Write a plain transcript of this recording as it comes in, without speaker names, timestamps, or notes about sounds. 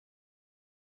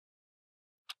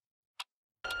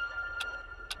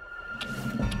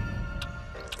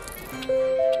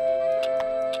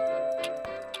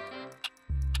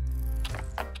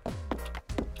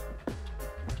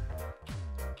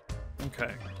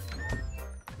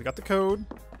we got the code.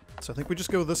 So I think we just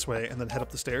go this way and then head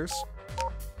up the stairs.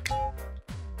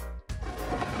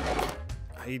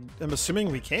 I am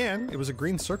assuming we can. It was a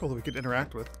green circle that we could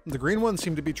interact with. The green ones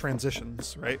seem to be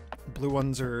transitions, right? Blue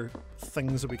ones are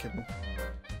things that we can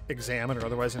examine or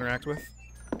otherwise interact with.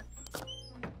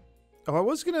 Oh, I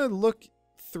was gonna look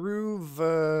through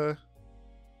the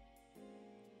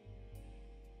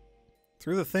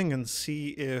thing and see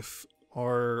if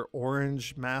our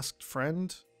orange masked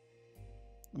friend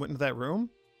went into that room.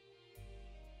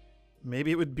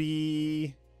 Maybe it would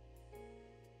be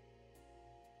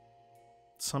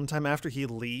sometime after he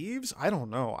leaves? I don't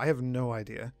know. I have no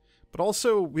idea. But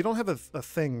also, we don't have a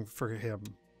thing for him.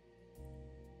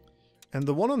 And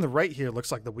the one on the right here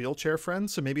looks like the wheelchair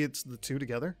friend, so maybe it's the two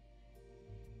together?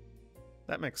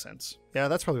 That makes sense. Yeah,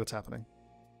 that's probably what's happening.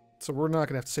 So we're not going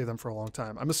to have to save them for a long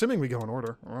time. I'm assuming we go in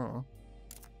order. I don't know.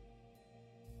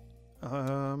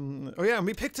 Oh yeah, and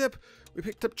we picked up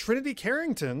Trinity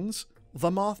Carrington's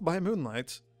The Moth by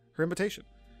Moonlight, her invitation.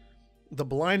 The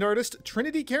blind artist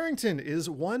Trinity Carrington is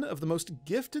one of the most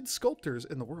gifted sculptors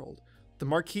in the world. The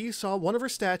Marquis saw one of her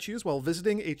statues while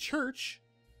visiting a church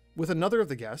with another of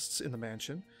the guests in the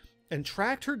mansion and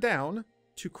tracked her down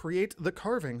to create the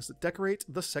carvings that decorate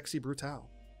the sexy Brutale.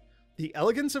 The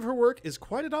elegance of her work is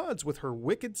quite at odds with her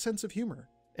wicked sense of humor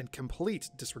and complete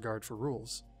disregard for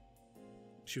rules.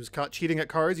 She was caught cheating at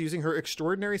cards using her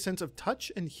extraordinary sense of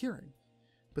touch and hearing.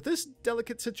 But this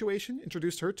delicate situation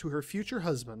introduced her to her future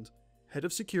husband, head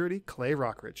of security Clay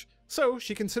Rockridge, so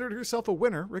she considered herself a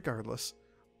winner regardless.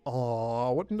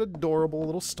 Aww, what an adorable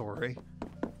little story.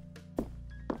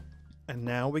 And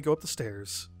now we go up the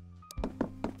stairs.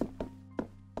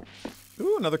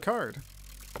 Ooh, another card.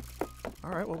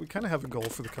 Alright, well we kind of have a goal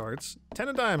for the cards. 10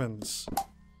 of diamonds.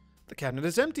 The cabinet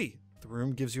is empty. The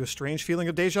room gives you a strange feeling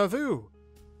of deja vu.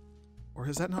 Or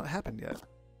has that not happened yet?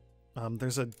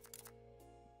 There's a...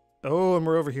 Oh, and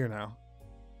we're over here now.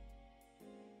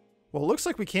 Well, it looks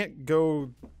like we can't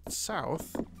go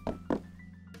south.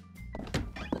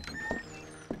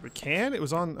 We can? It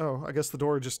was on... Oh, I guess the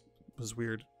door just was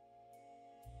weird.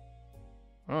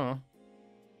 Oh.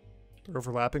 They're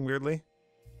overlapping weirdly.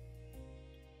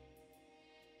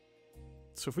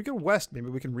 So if we go west, maybe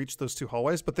we can reach those two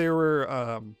hallways. But they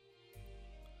were...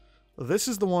 This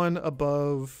is the one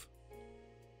above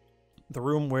the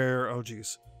room where... Oh,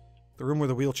 geez. The room where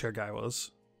the wheelchair guy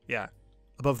was. Yeah.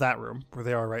 Above that room, where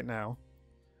they are right now.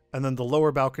 And then the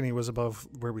lower balcony was above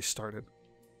where we started.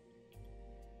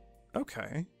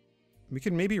 Okay. We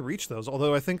can maybe reach those,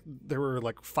 although I think there were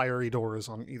like fiery doors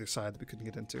on either side that we couldn't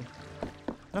get into.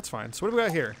 That's fine. So what do we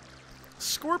got here?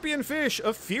 Scorpion fish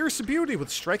of fierce beauty with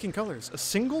striking colors. A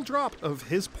single drop of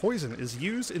his poison is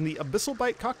used in the Abyssal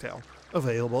Bite cocktail,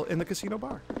 available in the casino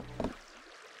bar.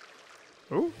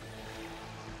 Ooh.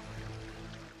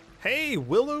 Hey,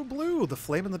 Willow Blue, the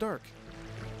flame in the dark.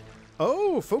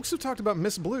 Oh, folks have talked about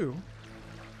Miss Blue.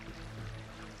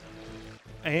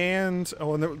 And,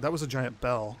 oh, and that was a giant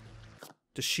bell.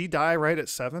 Does she die right at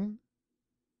 7?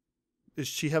 Does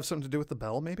she have something to do with the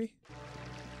bell, maybe?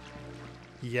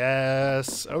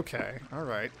 Yes, okay, all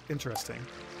right, interesting.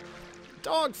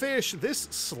 Dogfish, this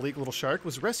sleek little shark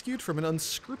was rescued from an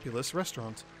unscrupulous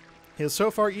restaurant. He has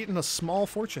so far eaten a small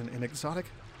fortune in exotic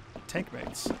tank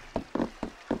mates.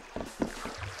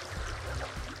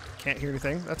 Can't hear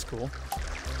anything. That's cool.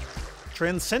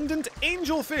 Transcendent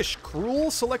angelfish. Cruel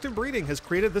selective breeding has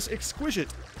created this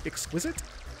exquisite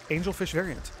angelfish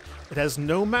variant. It has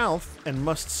no mouth and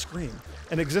must scream,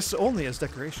 and exists only as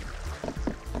decoration.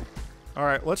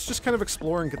 Alright, let's just kind of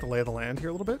explore and get the lay of the land here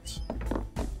a little bit.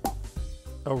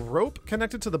 A rope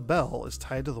connected to the bell is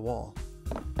tied to the wall.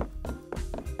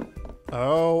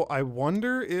 Oh, I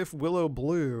wonder if Willow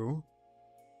Blue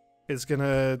is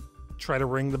gonna try to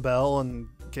ring the bell and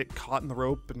get caught in the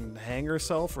rope and hang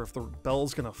herself, or if the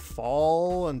bell's gonna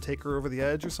fall and take her over the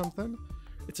edge or something.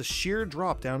 It's a sheer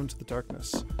drop down into the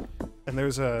darkness. And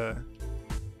there's a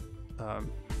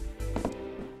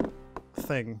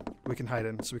thing we can hide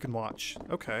in so we can watch.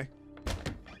 Okay.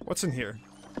 What's in here?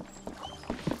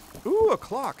 Ooh, a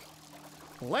clock.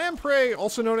 Lamprey,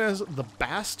 also known as the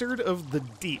Bastard of the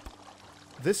Deep.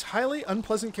 This highly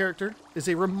unpleasant character is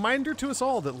a reminder to us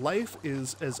all that life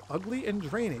is as ugly and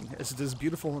draining as it is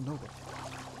beautiful and noble.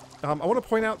 I want to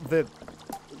point out that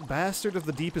Bastard of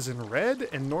the Deep is in red,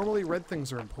 and normally red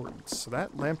things are important, so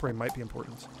that lamprey might be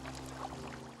important.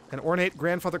 An ornate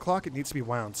grandfather clock, it needs to be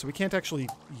wound, so we can't actually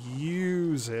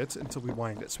use it until we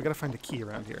wind it, so we gotta find a key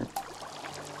around here.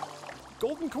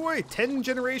 Golden koi, 10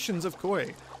 generations of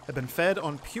koi have been fed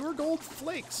on pure gold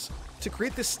flakes to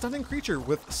create this stunning creature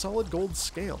with solid gold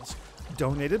scales,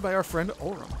 donated by our friend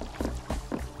Oram.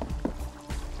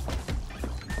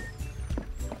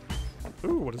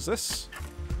 Ooh, what is this?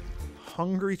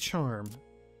 Hungry charm.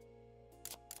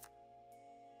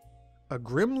 A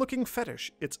grim-looking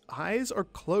fetish. Its eyes are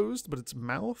closed, but its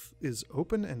mouth is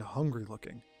open and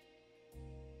hungry-looking.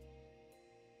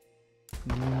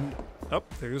 Oh,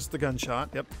 there's the gunshot.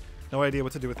 Yep. No idea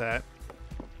what to do with that.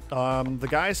 The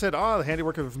guy said, the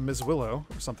handiwork of Ms. Willow,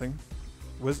 or something.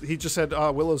 He just said,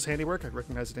 Willow's handiwork. I'd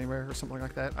recognize it anywhere, or something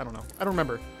like that. I don't know. I don't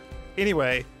remember.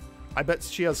 Anyway, I bet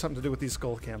she has something to do with these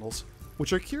skull candles,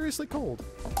 which are curiously cold.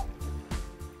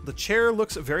 The chair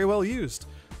looks very well used.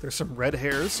 There's some red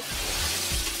hairs.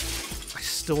 I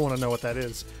still want to know what that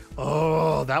is.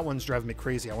 Oh, that one's driving me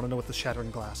crazy. I want to know what the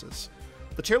shattering glass is.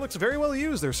 The chair looks very well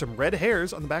used. There's some red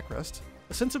hairs on the backrest.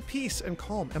 A sense of peace and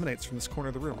calm emanates from this corner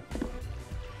of the room.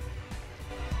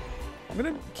 I'm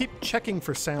going to keep checking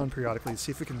for sound periodically to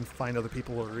see if we can find other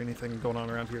people or anything going on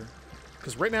around here.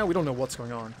 Because right now we don't know what's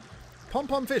going on.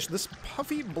 Pom-pom fish. This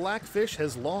puffy black fish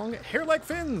has long, hair-like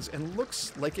fins and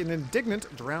looks like an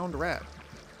indignant drowned rat.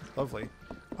 Lovely.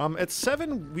 At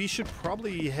 7, we should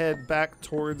probably head back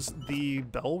towards the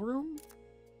bell room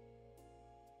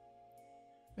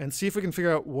and see if we can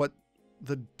figure out what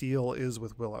the deal is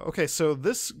with Willow. Okay, so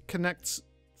this connects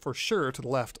for sure to the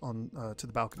left on to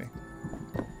the balcony.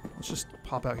 Let's just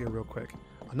pop out here real quick.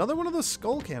 Another one of those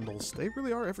skull candles. They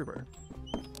really are everywhere.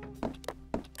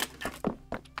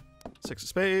 6 of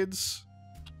spades.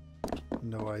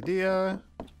 No idea.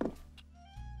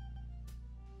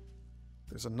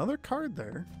 There's another card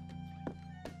there.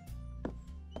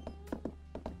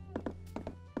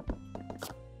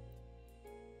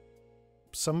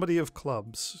 Somebody of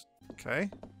clubs.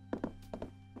 Okay.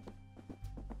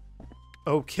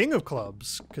 Oh, king of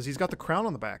clubs, because he's got the crown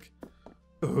on the back.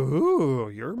 Ooh,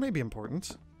 you're maybe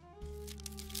important.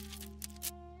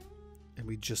 And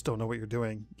we just don't know what you're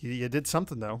doing. You did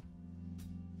something, though.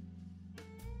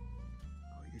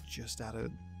 Oh, you're just out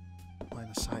of line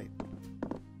of sight.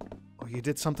 Oh, you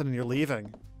did something and you're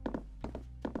leaving.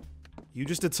 You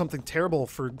just did something terrible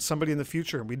for somebody in the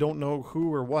future, and we don't know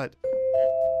who or what.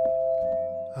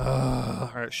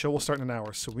 Alright, show will start in an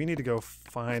hour, so we need to go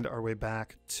find our way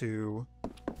back to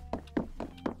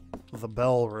the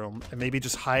bell room and maybe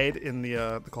just hide in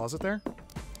the closet there.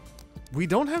 We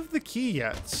don't have the key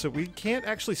yet, so we can't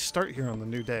actually start here on the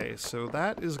new day, so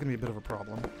that is going to be a bit of a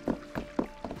problem.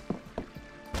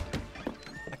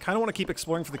 I kind of want to keep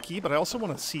exploring for the key, but I also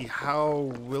want to see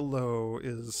how Willow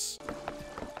is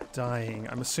dying.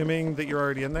 I'm assuming that you're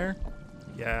already in there?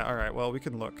 Yeah, alright, well, we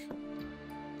can look.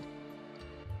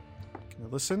 Can we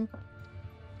listen?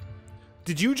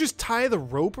 Did you just tie the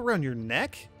rope around your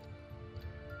neck?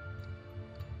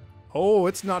 Oh,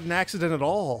 it's not an accident at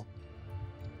all.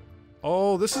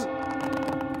 Oh, this is...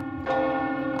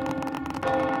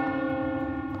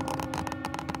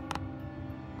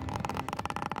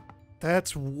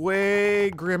 That's way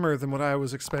grimmer than what I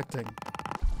was expecting.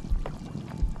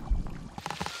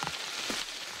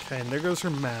 Okay, and there goes her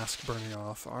mask burning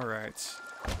off. Alright.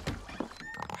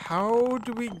 How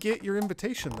do we get your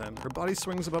invitation, then? Her body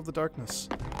swings above the darkness.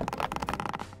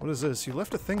 What is this? You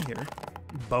left a thing here.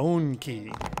 Bone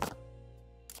key.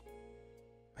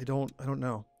 I don't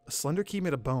know. A slender key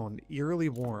made of bone, eerily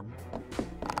warm.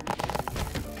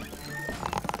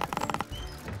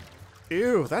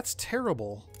 Ew, that's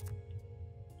terrible.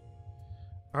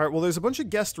 Alright, well there's a bunch of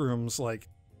guest rooms, like,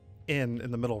 in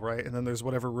the middle, right? And then there's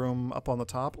whatever room up on the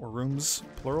top, or rooms,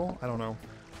 plural? I don't know.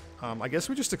 I guess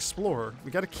we just explore.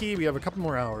 We got a key, we have a couple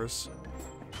more hours.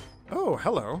 Oh,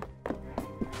 hello.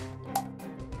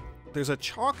 There's a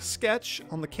chalk sketch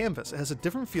on the canvas. It has a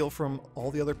different feel from all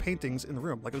the other paintings in the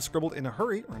room, like it was scribbled in a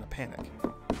hurry or in a panic.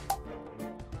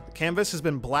 The canvas has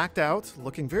been blacked out.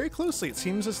 Looking very closely, it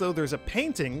seems as though there's a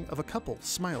painting of a couple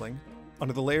smiling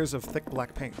under the layers of thick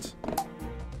black paint.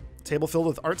 Table filled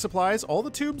with art supplies, all the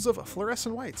tubes of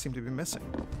fluorescent white seem to be missing.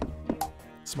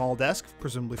 Small desk,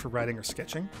 presumably for writing or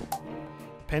sketching.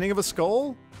 Painting of a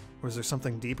skull? Or is there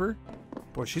something deeper?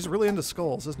 Boy, she's really into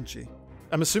skulls, isn't she?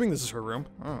 I'm assuming this is her room.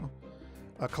 Oh.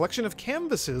 A collection of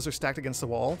canvases are stacked against the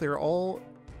wall. They're all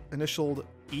initialed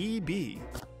EB.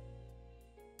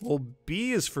 Well,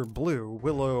 B is for blue.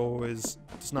 Willow does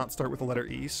not start with the letter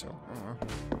E, so I don't know.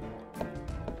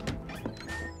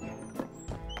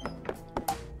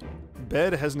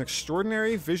 Bed has an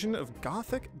extraordinary vision of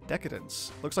gothic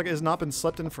decadence. Looks like it has not been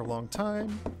slept in for a long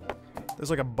time. There's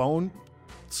like a bone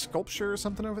sculpture or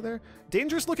something over there.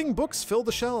 Dangerous looking books fill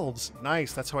the shelves.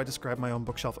 Nice, that's how I describe my own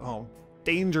bookshelf at home.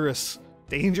 Dangerous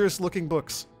looking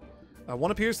books.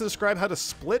 One appears to describe how to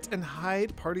split and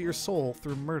hide part of your soul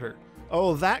through murder.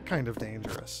 Oh, that kind of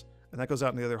dangerous. And that goes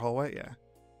out in the other hallway, yeah.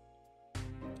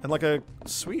 And like a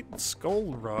sweet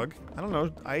skull rug. I don't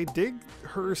know. I dig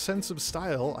her sense of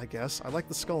style, I guess. I like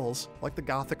the skulls. I like the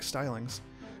gothic stylings.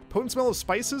 Potent smell of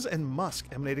spices and musk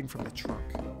emanating from the trunk.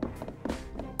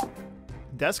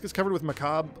 Desk is covered with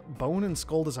macabre bone and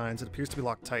skull designs. It appears to be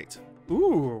locked tight.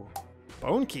 Ooh,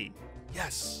 bone key.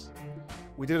 Yes.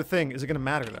 We did a thing. Is it going to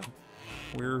matter,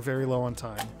 though? We're very low on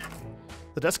time.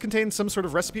 The desk contains some sort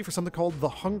of recipe for something called the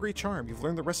Hungry Charm. You've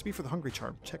learned the recipe for the Hungry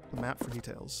Charm. Check the map for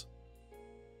details.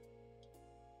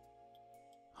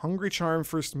 Hungry Charm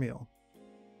first meal.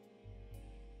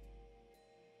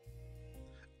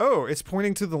 Oh, it's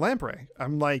pointing to the lamprey.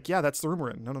 I'm like, yeah, that's the room we're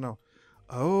in. No, no, no.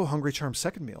 Oh, Hungry Charm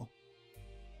second meal.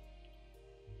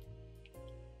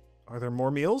 Are there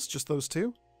more meals? Just those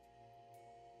two?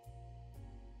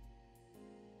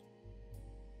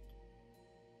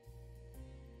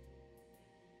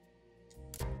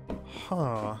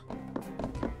 Huh.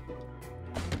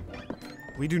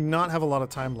 We do not have a lot of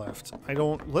time left. I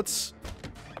don't... Let's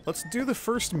do the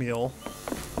first meal.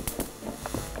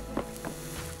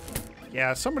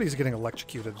 Yeah, somebody's getting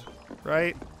electrocuted,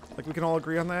 right? Like, we can all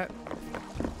agree on that?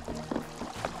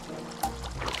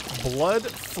 Blood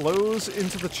flows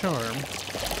into the charm.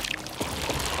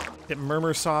 It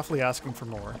murmurs softly, asking for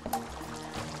more.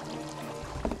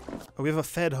 Oh, we have a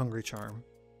fed hungry charm.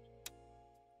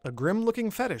 A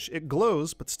grim-looking fetish. It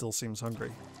glows, but still seems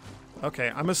hungry.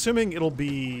 Okay, I'm assuming it'll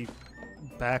be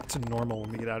back to normal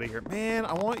when we get out of here. Man,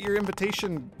 I want your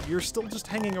invitation. You're still just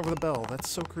hanging over the bell. That's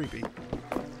so creepy.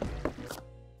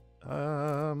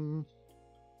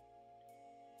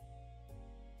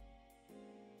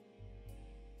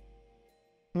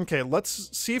 Okay,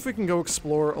 let's see if we can go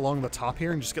explore along the top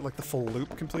here and just get like the full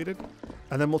loop completed.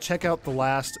 And then we'll check out the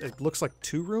last, it looks like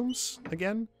 2 rooms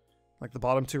again. Like the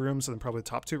bottom 2 rooms and then probably the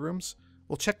top 2 rooms.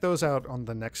 We'll check those out on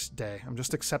the next day. I'm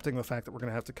just accepting the fact that we're going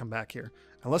to have to come back here.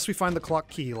 Unless we find the clock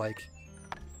key, like,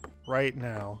 right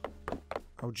now.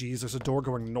 Oh, geez, there's a door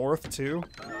going north, too.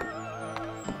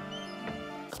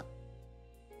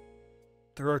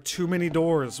 There are too many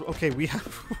doors. Okay,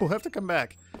 we'll have to come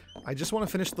back. I just want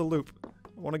to finish the loop.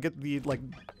 I want to get the, like,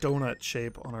 donut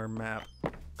shape on our map.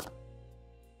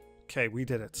 Okay, we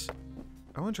did it.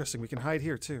 Oh, interesting. We can hide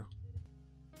here, too.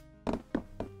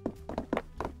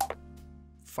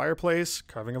 Fireplace,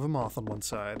 carving of a moth on one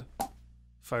side.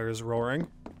 Fire is roaring.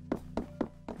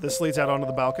 This leads out onto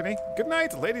the balcony. Good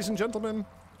night, ladies and gentlemen.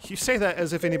 You say that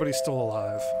as if anybody's still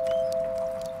alive.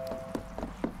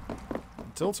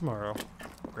 Until tomorrow.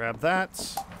 Grab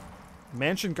that.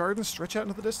 Mansion gardens stretch out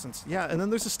into the distance. Yeah, and then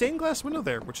there's a stained glass window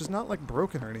there, which is not, like,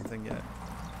 broken or anything yet.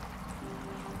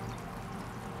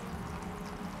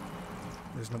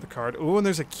 There's another card. Oh, and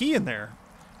there's a key in there.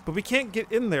 But we can't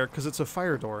get in there because it's a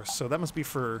fire door, so that must be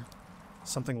for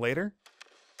something later.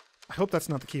 I hope that's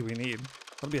not the key we need.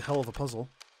 That'll be a hell of a puzzle.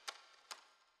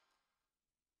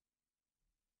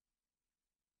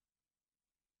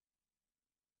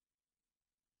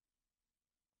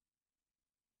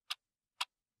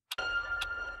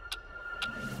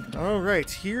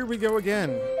 Alright, here we go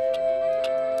again.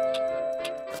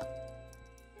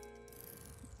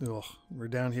 Ugh, we're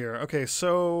down here. Okay,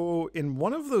 so in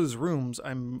one of those rooms,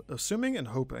 I'm assuming and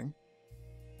hoping.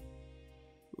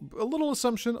 A little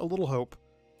assumption, a little hope.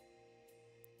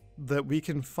 That we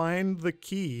can find the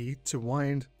key to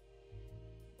wind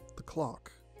the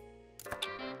clock.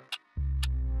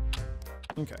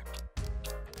 Okay.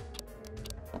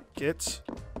 Get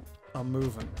a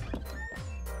moving.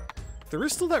 There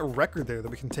is still that record there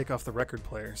that we can take off the record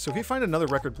player. So if we find another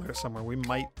record player somewhere, we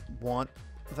might want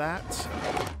that.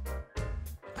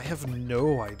 I have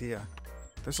no idea.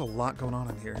 There's a lot going on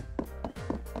in here.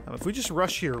 If we just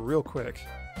rush here real quick.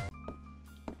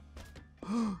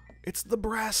 It's the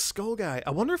brass skull guy.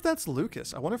 I wonder if that's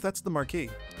Lucas. I wonder if that's the Marquis.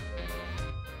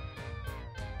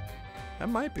 That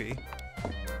might be.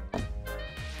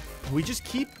 We just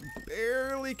keep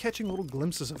barely catching little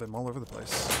glimpses of him all over the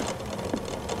place.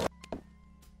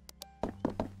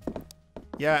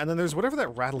 Yeah, and then there's whatever that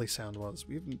rattly sound was.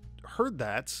 We haven't heard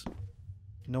that.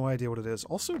 No idea what it is.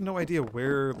 Also, no idea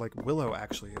where, like, Willow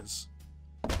actually is.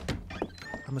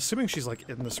 I'm assuming she's, like,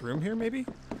 in this room here, maybe?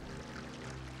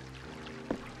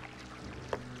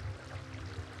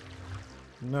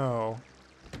 No.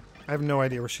 I have no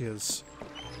idea where she is.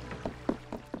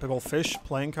 Big ol' fish,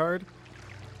 playing card.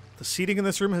 The seating in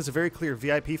this room has a very clear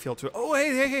VIP feel to it. Oh,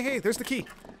 hey, there's the key.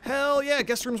 Hell yeah,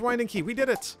 guest room's winding key. We did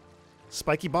it.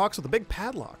 Spiky box with a big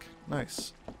padlock.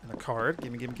 Nice. And a card.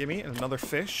 Gimme. And another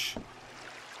fish.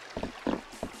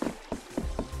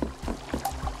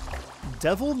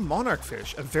 Devil monarch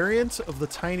fish, a variant of the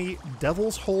tiny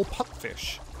devil's hole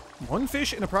pupfish. One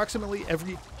fish in approximately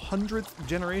every 100th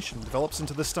generation develops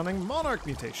into the stunning monarch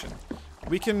mutation.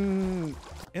 We can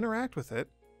interact with it.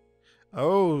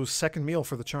 Oh, second meal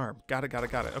for the charm. Got it.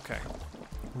 Okay.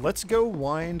 Let's go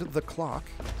wind the clock.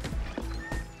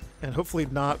 And hopefully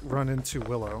not run into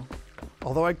Willow.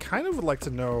 Although I kind of would like to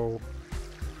know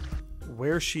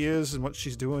where she is and what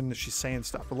she's doing if she's saying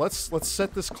stuff. But let's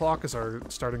set this clock as our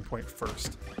starting point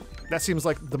first. That seems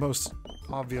like the most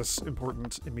obvious,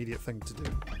 important, immediate thing to do.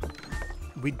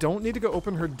 We don't need to go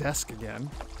open her desk again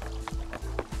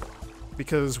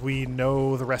because we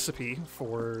know the recipe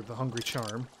for the Hungry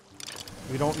Charm.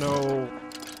 We don't know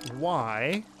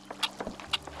why,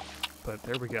 but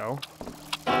there we go.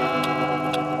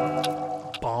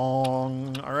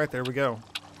 Bong. All right, there we go.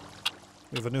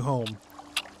 We have a new home.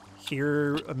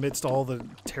 Here amidst all the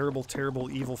terrible,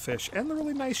 terrible evil fish and the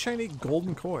really nice shiny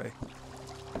golden koi.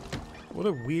 What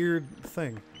a weird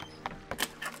thing.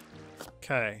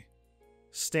 Okay.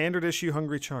 Standard issue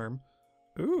Hungry Charm.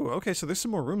 Ooh, okay, so there's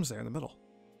some more rooms there in the middle.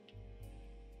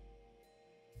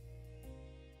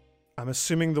 I'm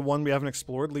assuming the one we haven't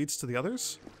explored leads to the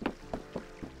others?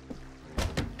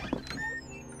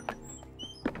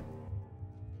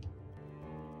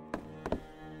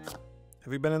 Have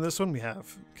we been in this one? We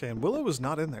have. Okay, and Willow is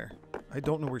not in there. I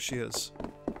don't know where she is.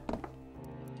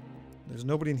 There's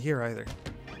nobody in here either.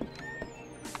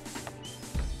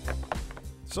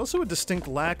 There's also a distinct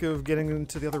lack of getting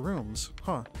into the other rooms.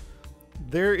 Huh.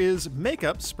 There is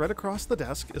makeup spread across the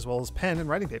desk, as well as pen and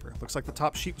writing paper. Looks like the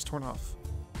top sheet was torn off.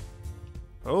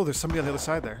 Oh, there's somebody on the other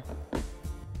side there.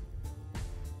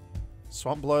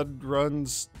 Swamp blood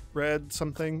runs red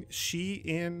something. She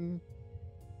in...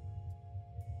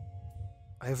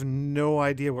 I have no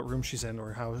idea what room she's in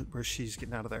or where she's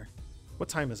getting out of there. What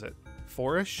time is it?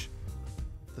 4-ish?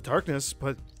 The darkness,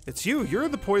 but it's you. You're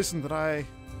the poison that I...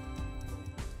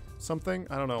 Something?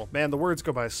 I don't know. Man, the words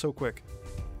go by so quick.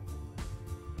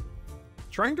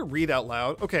 Trying to read out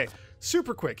loud. Okay,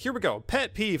 super quick. Here we go.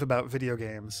 Pet peeve about video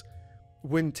games.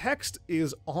 When text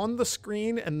is on the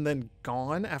screen and then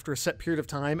gone after a set period of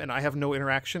time and I have no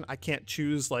interaction, I can't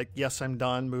choose like, yes, I'm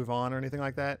done, move on, or anything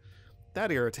like that.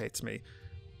 That irritates me.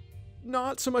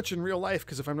 Not so much in real life,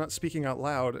 because if I'm not speaking out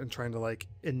loud and trying to like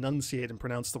enunciate and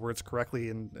pronounce the words correctly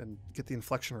and get the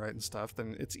inflection right and stuff,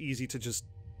 then it's easy to just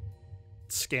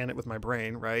scan it with my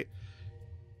brain, right?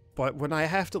 But when I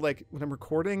have to like, when I'm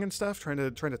recording and stuff, trying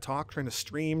to talk, trying to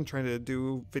stream, trying to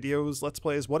do videos, let's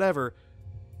plays, whatever,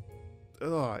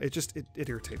 it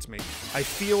irritates me. I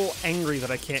feel angry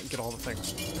that I can't get all the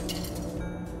things.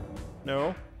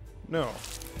 No.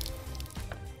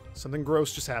 Something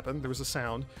gross just happened. There was a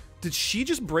sound. Did she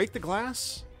just break the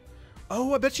glass?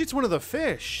 Oh, I bet you it's one of the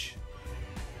fish.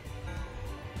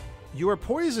 You are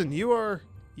poison. You are...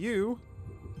 you.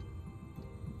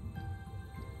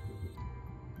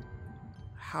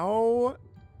 How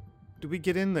do we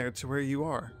get in there to where you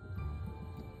are?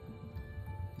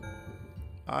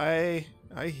 I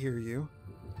hear you.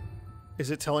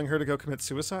 Is it telling her to go commit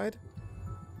suicide?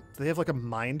 Do they have like a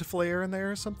mind flayer in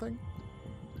there or something?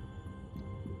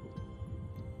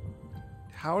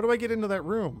 How do I get into that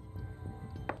room?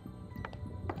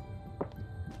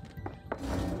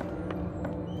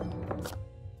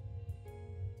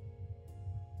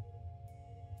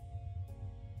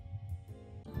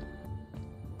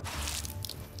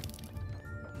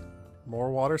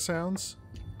 More water sounds?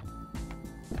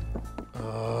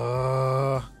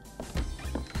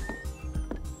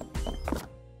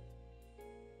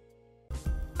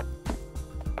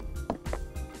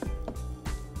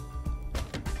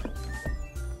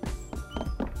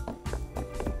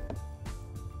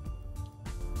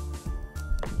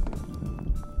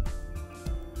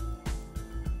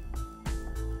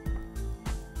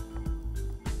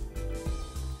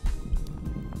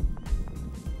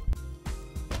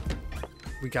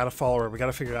 We gotta follow her. We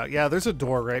gotta figure it out. Yeah, there's a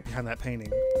door right behind that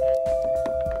painting.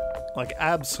 Like,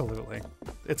 absolutely.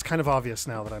 It's kind of obvious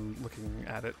now that I'm looking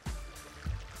at it.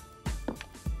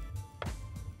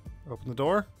 Open the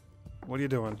door. What are you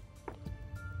doing?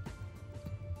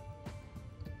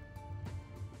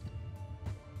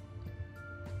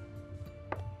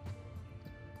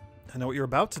 I know what you're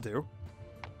about to do.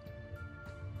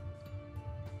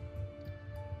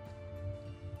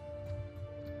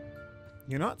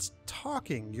 You're not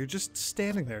talking, you're just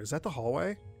standing there. Is that the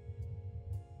hallway?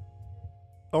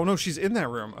 Oh no, she's in that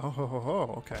room. Oh, ho, ho,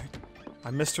 ho. Okay.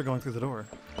 I missed her going through the door.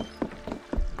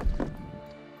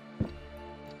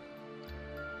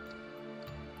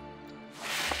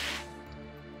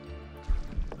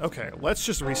 Okay, let's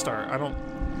just restart. I don't...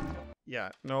 Yeah,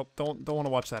 nope, don't want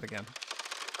to watch that again.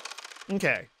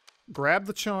 Okay. Grab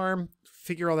the charm,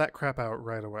 figure all that crap out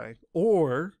right away.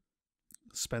 Or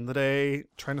spend the day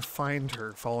trying to find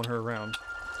her, following her around.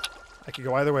 I could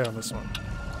go either way on this one.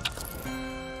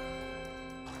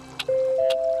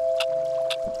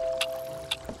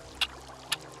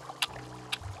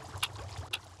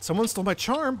 Someone stole my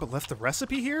charm, but left the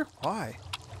recipe here? Why?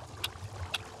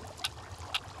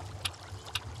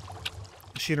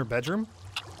 Is she in her bedroom?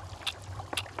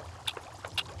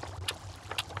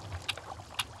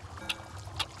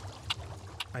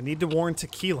 I need to warn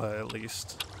Tequila, at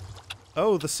least.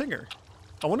 Oh, the singer.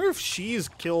 I wonder if she's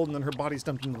killed and then her body's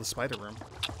dumped into the spider room.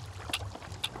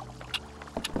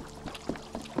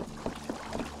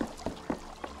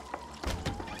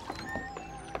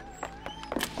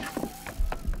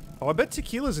 Oh, I bet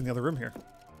Tequila's in the other room here.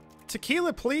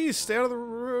 Tequila, please, stay out of the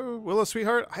room. Willow,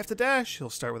 sweetheart, I have to dash. He'll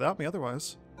start without me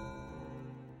otherwise.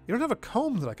 You don't have a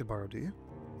comb that I could borrow, do you?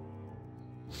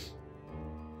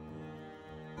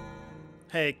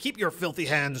 Hey, keep your filthy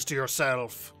hands to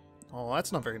yourself. Oh,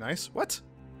 that's not very nice. What?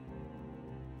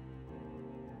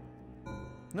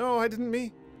 No, I didn't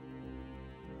mean.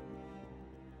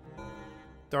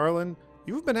 Darling,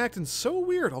 you've been acting so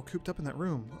weird all cooped up in that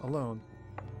room, alone.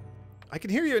 I can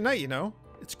hear you at night, you know.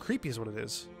 It's creepy is what it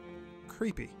is.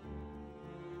 Creepy.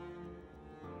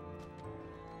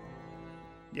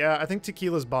 Yeah, I think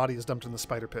Tequila's body is dumped in the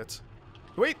spider pit.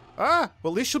 Wait! Ah!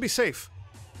 Well, at least she'll be safe.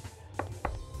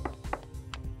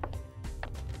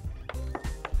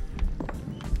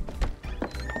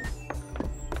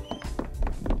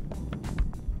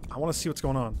 I want to see what's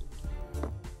going on.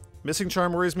 Missing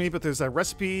charm worries me, but there's that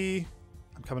recipe.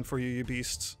 I'm coming for you, you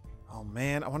beasts. Oh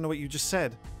man, I want to know what you just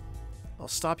said. I'll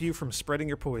stop you from spreading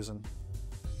your poison.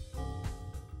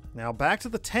 Now back to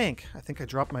the tank. I think I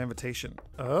dropped my invitation.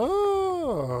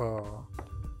 Oh.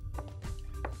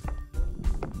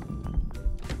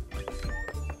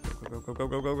 Go, go, go,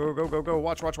 go, go, go, go, go, go.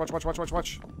 Watch, watch, watch, watch, watch, watch,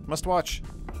 watch. Must watch.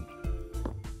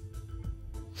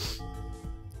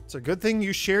 It's a good thing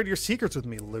you shared your secrets with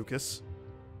me, Lucas.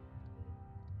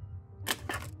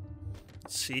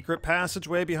 Secret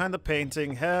passageway behind the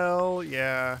painting. Hell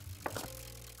yeah.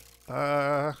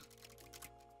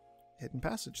 Hidden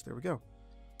passage. There we go.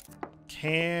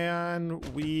 Can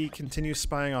we continue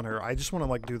spying on her? I just want to,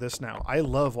 like, do this now. I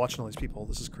love watching all these people.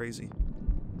 This is crazy.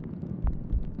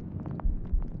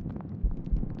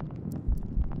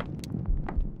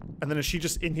 And then is she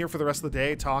just in here for the rest of the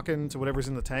day talking to whatever's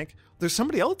in the tank? There's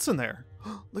somebody else in there.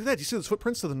 Look at that. Do you see those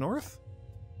footprints to the north?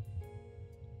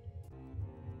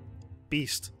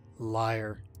 Beast.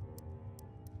 Liar.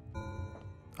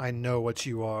 I know what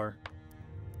you are.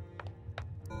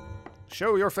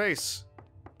 Show your face.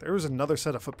 There was another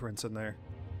set of footprints in there.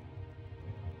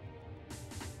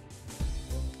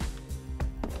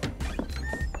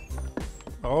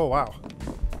 Oh, wow.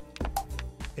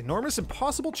 Enormous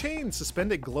impossible chain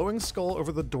suspend a glowing skull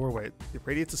over the doorway. It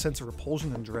radiates a sense of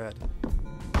repulsion and dread.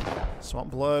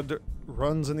 Swamp blood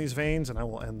runs in these veins, and I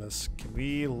will end this. Can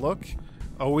we look?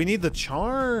 Oh, we need the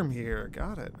charm here.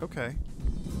 Got it. Okay.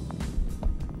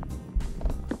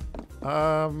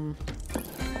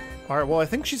 Alright, well, I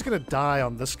think she's gonna die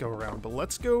on this go-around, but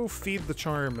let's go feed the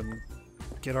charm and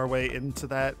get our way into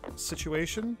that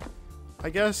situation, I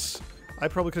guess. I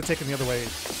probably could have taken the other way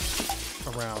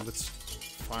around. It's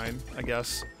fine, I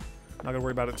guess. Not gonna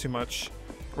worry about it too much.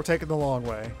 We're taking the long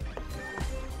way.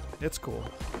 It's cool.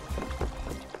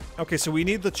 Okay, so we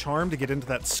need the charm to get into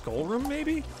that skull room,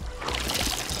 maybe?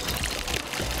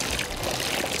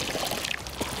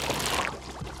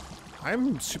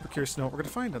 I'm super curious to know what we're gonna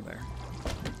find in there.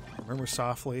 Remember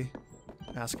softly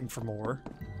asking for more.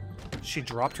 She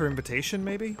dropped her invitation,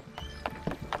 maybe?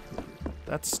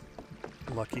 That's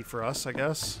lucky for us, I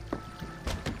guess.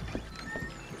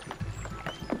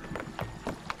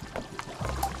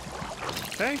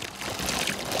 Okay.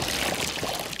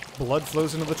 Blood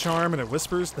flows into the charm and it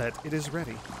whispers that it is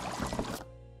ready.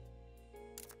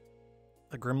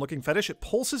 A grim-looking fetish. It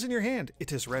pulses in your hand.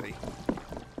 It is ready.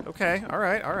 Okay,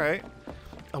 alright, alright.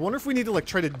 I wonder if we need to, like,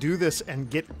 try to do this and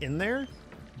get in there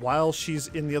while she's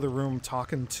in the other room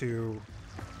talking to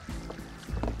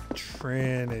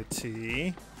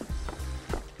Trinity.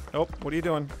 Oh, what are you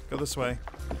doing? Go this way.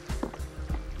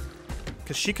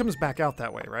 Because she comes back out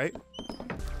that way, right?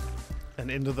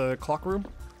 And into the clock room?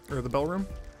 Or the bell room?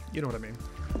 You know what I mean.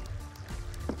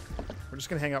 We're just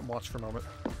going to hang out and watch for a moment.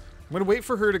 I'm going to wait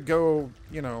for her to go,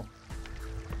 you know,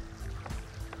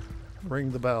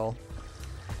 ring the bell.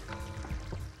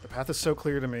 The path is so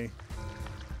clear to me.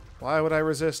 Why would I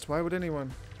resist? Why would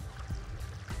anyone?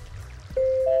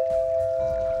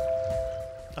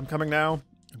 I'm coming now.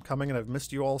 I'm coming and I've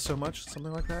missed you all so much.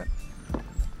 Something like that.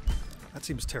 That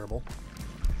seems terrible.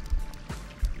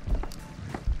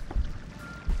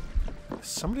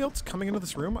 somebody else coming into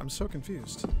this room? I'm so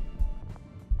confused.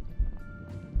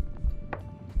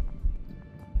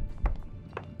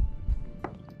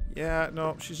 Yeah,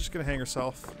 no, she's just gonna hang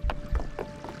herself.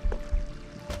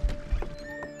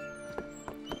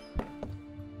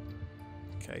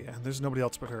 Okay, yeah, there's nobody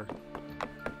else but her.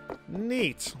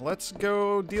 Neat. Let's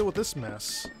go deal with this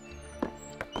mess.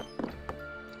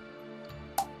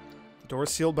 Door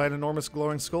sealed by an enormous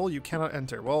glowing skull. You cannot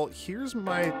enter. Well, here's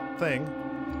my thing.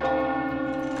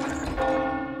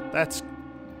 That's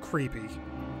creepy.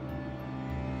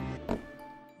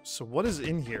 So what is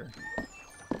in here?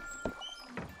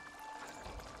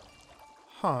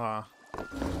 Huh.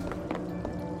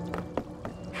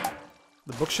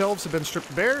 The bookshelves have been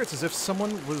stripped bare. It's as if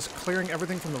someone was clearing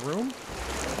everything from the room.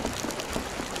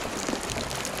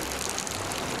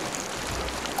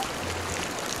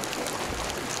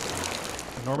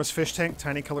 Enormous fish tank,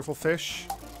 tiny colorful fish.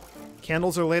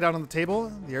 Candles are laid out on the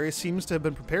table. The area seems to have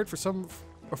been prepared for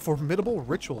a formidable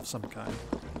ritual of some kind.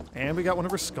 And we got one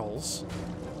of her skulls.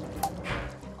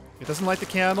 It doesn't light the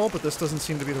candle, but this doesn't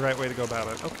seem to be the right way to go about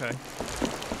it. Okay.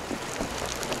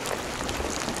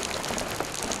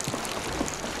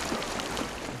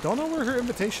 Don't know where her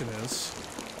invitation is.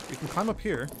 We can climb up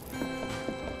here.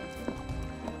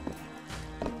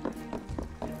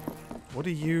 What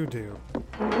do you do?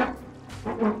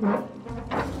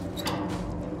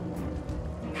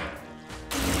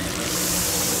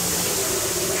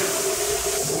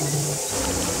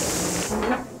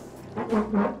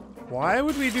 Why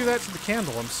would we do that to the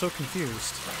candle? I'm so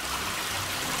confused.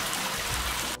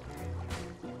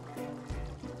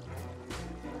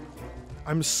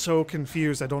 I'm so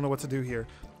confused. I don't know what to do here.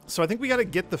 So I think we gotta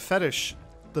get the fetish,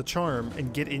 the charm,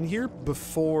 and get in here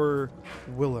before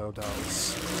Willow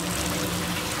does.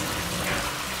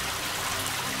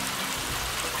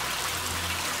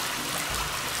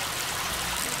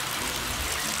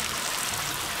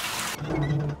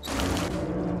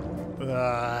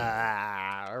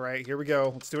 Alright, here we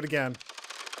go. Let's do it again.